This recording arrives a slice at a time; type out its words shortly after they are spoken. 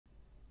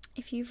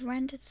If you've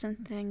rendered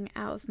something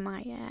out of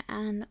Maya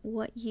and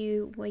what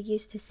you were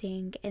used to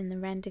seeing in the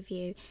render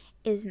view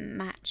is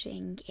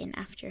matching in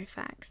After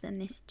Effects, then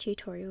this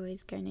tutorial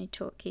is going to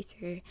talk you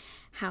through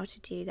how to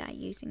do that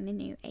using the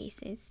new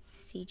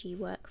ACEScg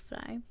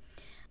workflow.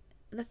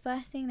 The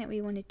first thing that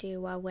we want to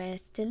do while we're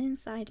still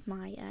inside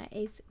Maya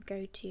is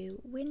go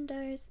to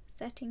Windows,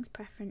 Settings,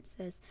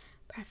 Preferences,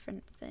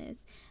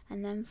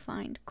 and then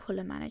find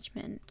Color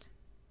Management.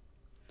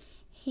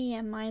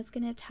 Here Maya's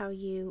going to tell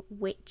you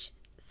which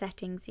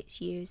settings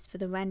it's used for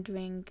the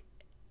rendering,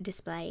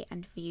 display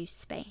and view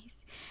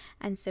space,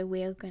 and so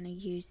we're going to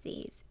use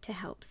these to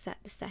help set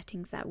the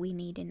settings that we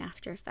need in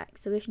After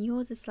Effects. So if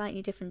yours is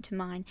slightly different to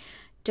mine,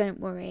 don't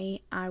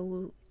worry, I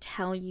will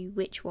tell you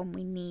which one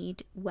we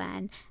need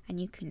when, and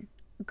you can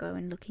go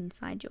and look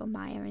inside your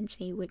Maya and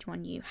see which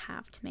one you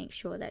have to make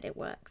sure that it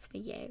works for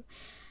you.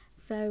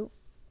 So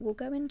we'll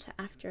go into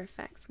After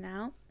Effects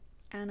now,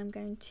 and I'm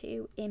going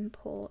to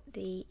import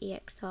the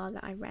EXR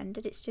that I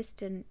rendered. It's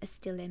just a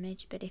still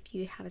image, but if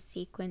you have a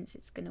sequence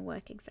it's going to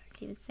work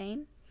exactly the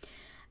same.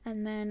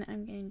 And then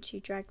I'm going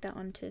to drag that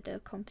onto the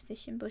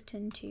composition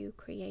button to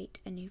create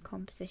a new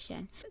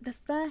composition. The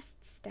first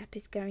step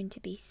is going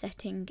to be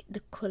setting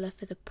the colour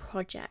for the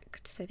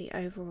project, so the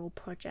overall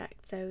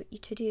project. So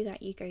to do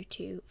that you go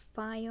to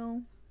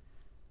File,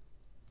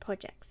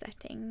 Project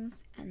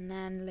Settings, and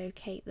then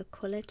locate the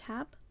Colour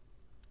tab.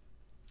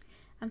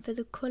 And for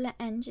the colour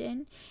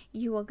engine,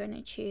 you are going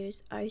to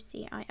choose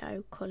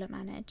OCIO Colour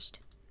Managed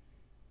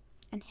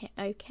and hit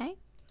OK.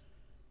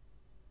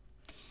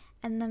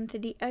 And then for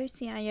the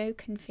OCIO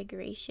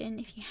configuration,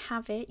 if you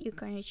have it, you're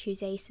going to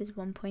choose ACES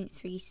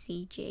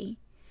 1.3cg.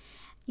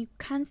 You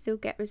can still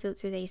get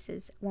results with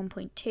ACES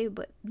 1.2,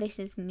 but this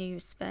is the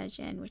newest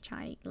version, which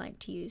I like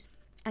to use,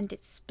 and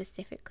it's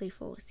specifically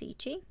for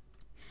CG.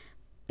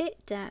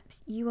 Bit depth,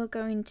 you are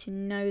going to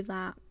know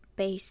that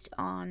based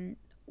on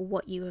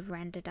what you have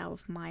rendered out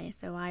of Maya.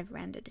 So I've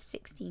rendered a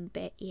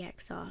 16-bit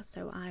EXR,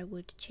 so I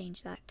would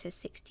change that to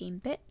 16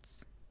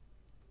 bits.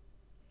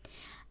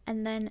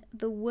 And then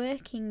the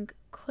working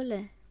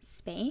colour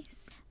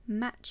space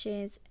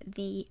matches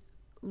the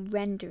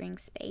rendering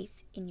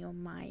space in your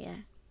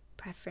Maya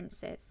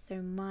preferences.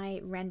 So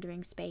my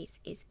rendering space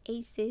is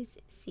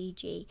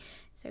ACEScg.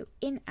 So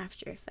in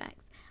After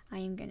Effects, I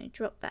am going to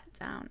drop that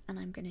down and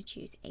I'm going to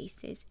choose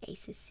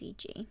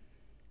ACEScg.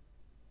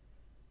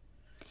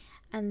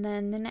 And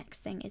then the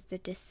next thing is the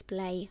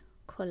display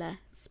colour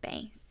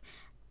space.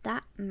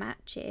 That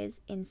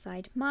matches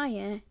inside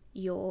Maya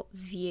your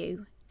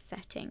view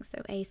settings,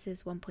 so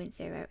ACES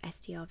 1.0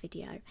 SDR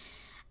video,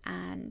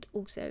 and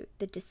also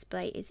the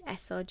display is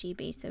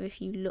sRGB. So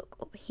if you look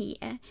up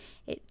here,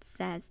 it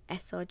says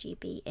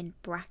sRGB in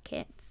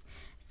brackets,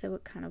 so a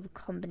kind of a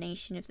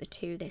combination of the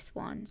two, this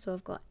one. So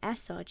I've got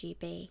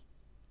sRGB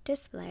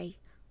display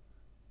 /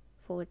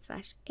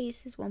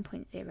 ACES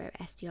 1.0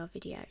 SDR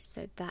video,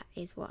 so that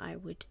is what I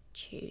would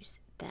choose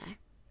there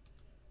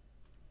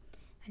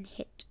and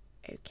hit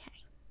OK.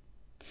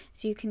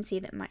 So you can see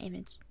that my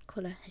image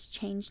colour has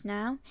changed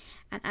now,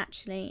 and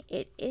actually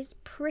it is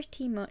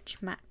pretty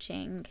much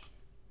matching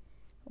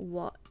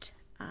what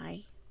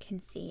I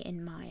can see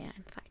in Maya.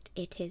 In fact,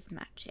 it is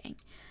matching.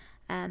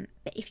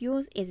 But if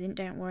yours isn't,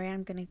 don't worry,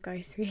 I'm going to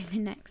go through the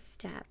next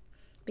step,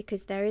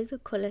 because there is a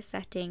colour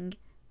setting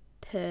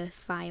per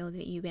file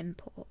that you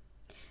import.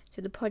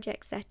 So the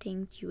project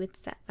settings, you would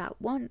set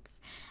that once,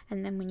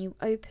 and then when you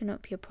open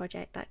up your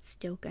project, that's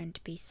still going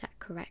to be set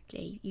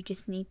correctly. You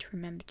just need to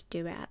remember to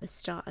do it at the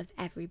start of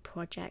every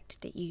project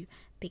that you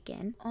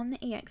begin. On the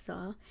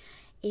EXR,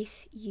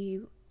 if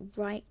you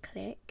right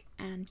click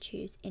and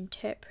choose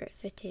Interpret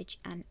Footage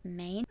and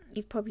Main,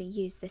 you've probably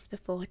used this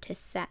before to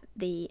set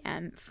the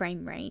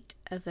frame rate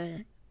of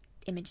an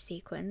image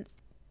sequence,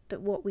 but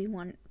what we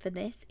want for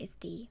this is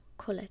the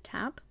Colour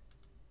tab.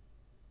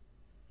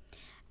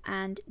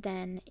 And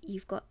then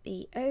you've got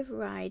the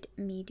override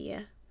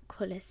media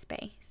color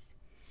space.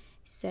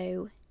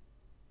 So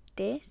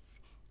this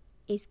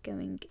is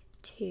going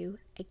to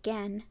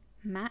again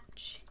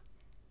match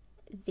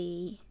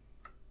the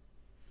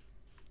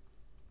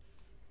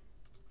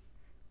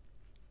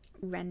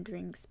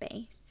rendering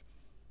space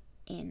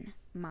in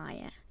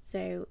Maya.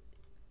 So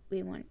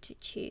we want to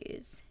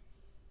choose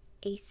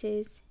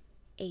ACEScg,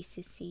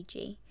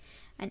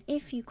 and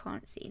if you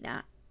can't see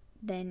that,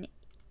 then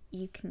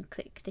you can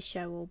click the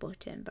show all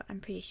button, but I'm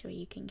pretty sure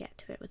you can get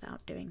to it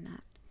without doing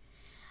that.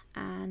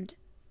 And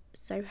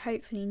so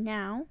hopefully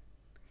now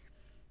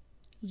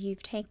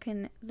you've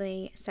taken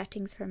the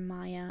settings from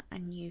Maya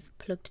and you've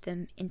plugged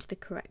them into the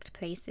correct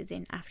places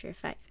in After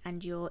Effects,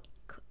 and your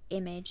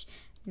image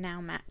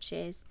now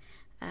matches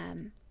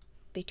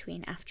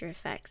between After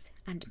Effects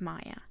and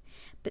Maya.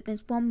 But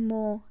there's one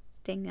more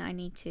thing that I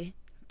need to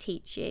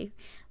teach you,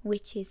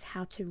 which is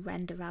how to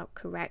render out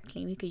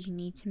correctly, because you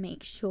need to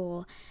make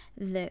sure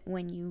that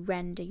when you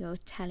render, you're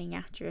telling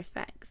After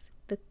Effects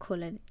the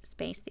color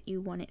space that you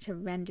want it to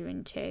render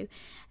into,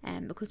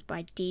 because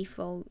by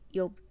default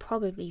you'll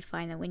probably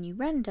find that when you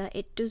render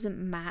it doesn't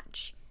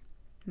match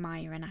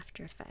Maya and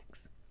After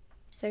Effects.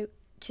 So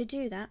to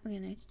do that, we're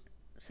going to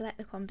select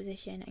the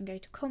composition and go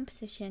to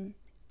Composition,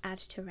 Add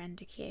to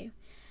Render Queue.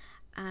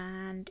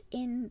 And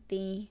in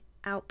the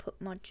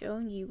output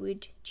module, you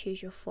would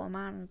choose your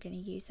format. I'm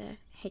going to use a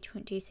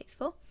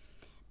H.264,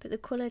 but the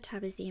color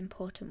tab is the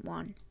important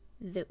one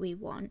that we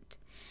want.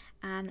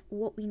 And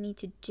what we need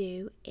to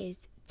do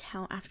is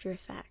tell After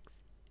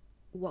Effects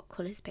what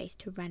color space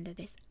to render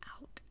this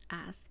out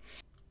as.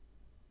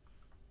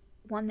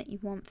 One that you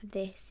want for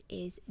this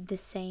is the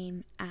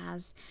same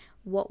as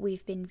what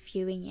we've been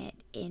viewing it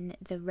in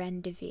the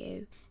render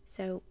view.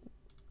 So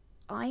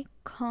I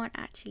can't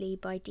actually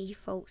by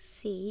default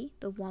see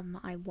the one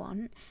that I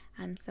want,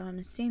 so I'm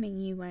assuming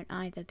you won't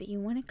either, but you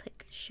want to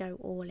click Show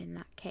All in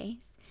that case.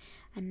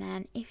 And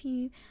then if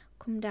you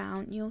come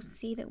down, you'll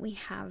see that we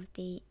have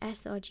the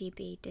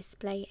sRGB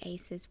Display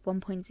ACES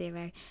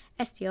 1.0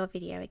 SDR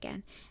video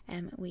again.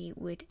 We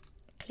would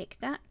click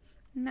that,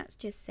 and that's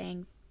just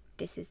saying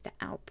this is the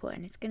output,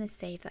 and it's going to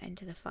save that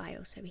into the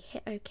file. So we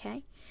hit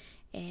OK.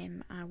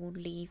 I will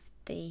leave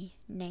the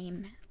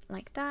name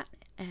like that,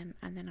 and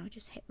then I'll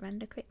just hit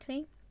render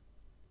quickly.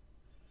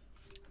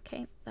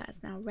 Okay, that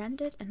is now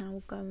rendered, and I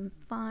will go and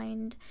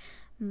find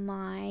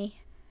my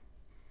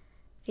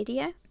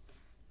video.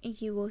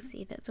 You will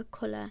see that the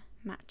color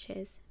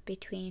matches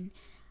between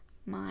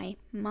my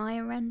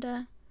Maya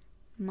render,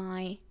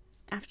 my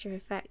After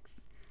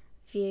Effects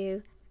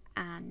view,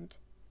 and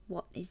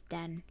what is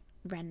then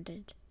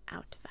rendered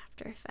out of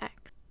After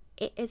Effects.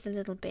 It is a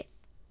little bit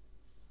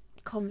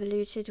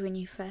convoluted when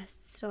you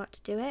first start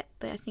to do it,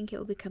 but I think it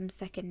will become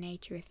second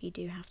nature if you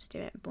do have to do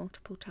it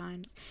multiple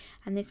times,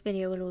 and this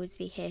video will always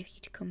be here for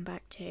you to come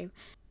back to.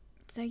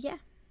 So yeah,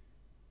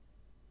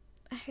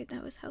 I hope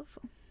that was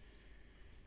helpful.